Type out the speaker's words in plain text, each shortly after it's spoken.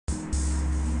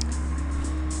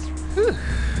Whew.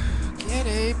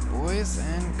 G'day, boys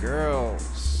and girls.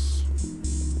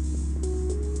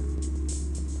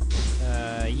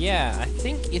 Yeah, I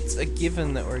think it's a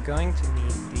given that we're going to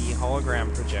need the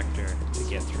hologram projector to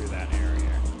get through that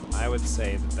area. I would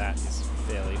say that that is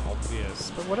fairly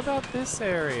obvious. But what about this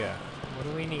area? What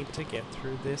do we need to get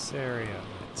through this area?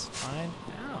 Let's find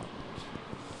out.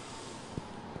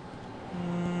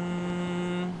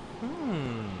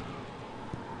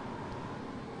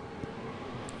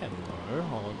 Hello,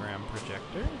 hologram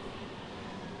projector.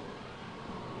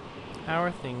 How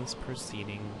are things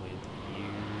proceeding with you?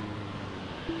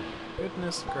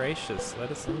 Goodness gracious,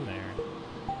 let us in there.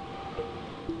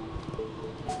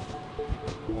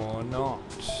 Or not.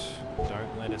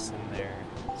 Don't let us in there.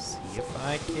 See if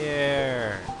I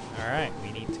care. Alright,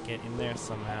 we need to get in there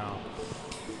somehow.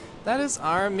 That is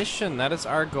our mission. That is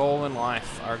our goal in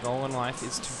life. Our goal in life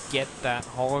is to get that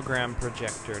hologram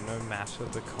projector no matter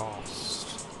the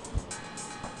cost.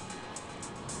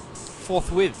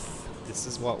 Forthwith. This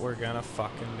is what we're gonna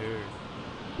fucking do.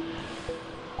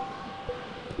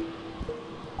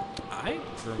 I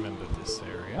remember this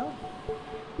area.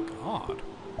 God,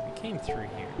 we came through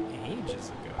here ages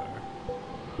ago.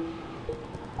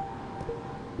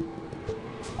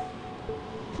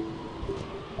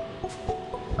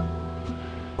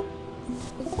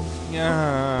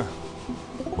 Yeah.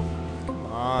 Come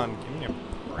on, give me a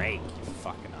break, you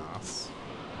fucking ass.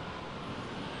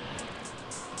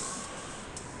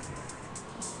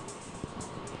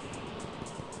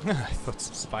 I thought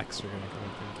some spikes were gonna come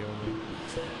up and kill me.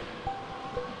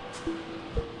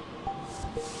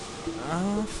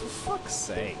 For fuck's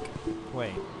sake.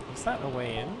 Wait, is that a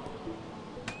way in?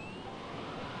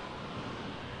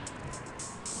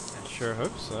 I sure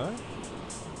hope so.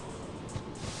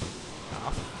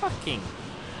 Oh, fucking.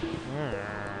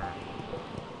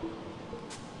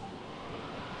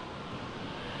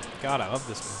 God, I love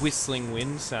this whistling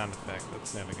wind sound effect.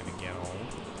 That's never gonna get old.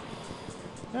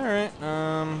 Alright,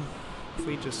 if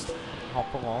we just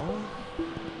hop along.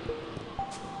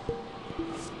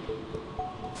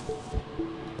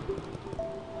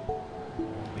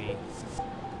 We,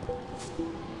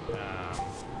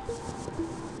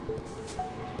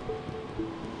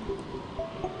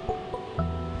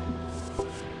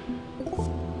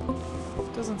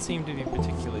 doesn't seem to be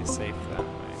particularly safe that way.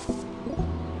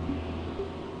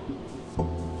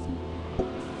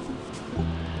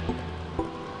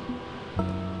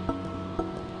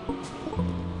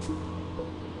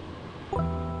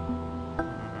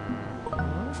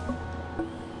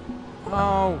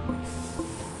 Oh, we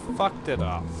fucked it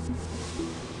up.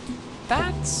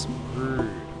 That's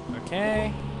rude,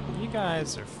 okay? You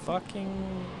guys are fucking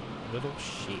little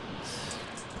shits.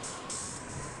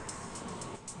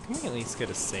 Can we at least get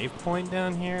a save point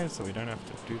down here so we don't have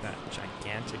to do that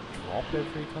gigantic drop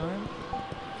every time?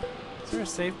 Is there a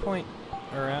save point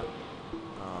around?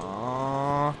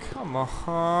 Oh, come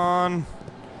on.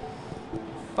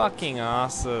 Fucking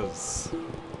asses.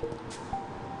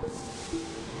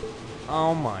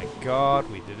 Oh my god,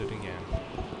 we did it again.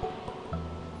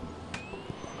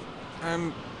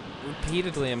 I'm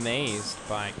repeatedly amazed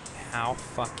by how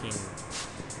fucking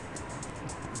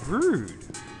rude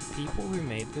people who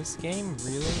made this game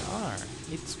really are.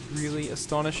 It's really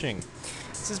astonishing.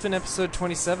 This has been episode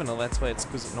 27 of Let's Play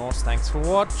Exquisite Knorpse. Thanks for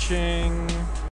watching!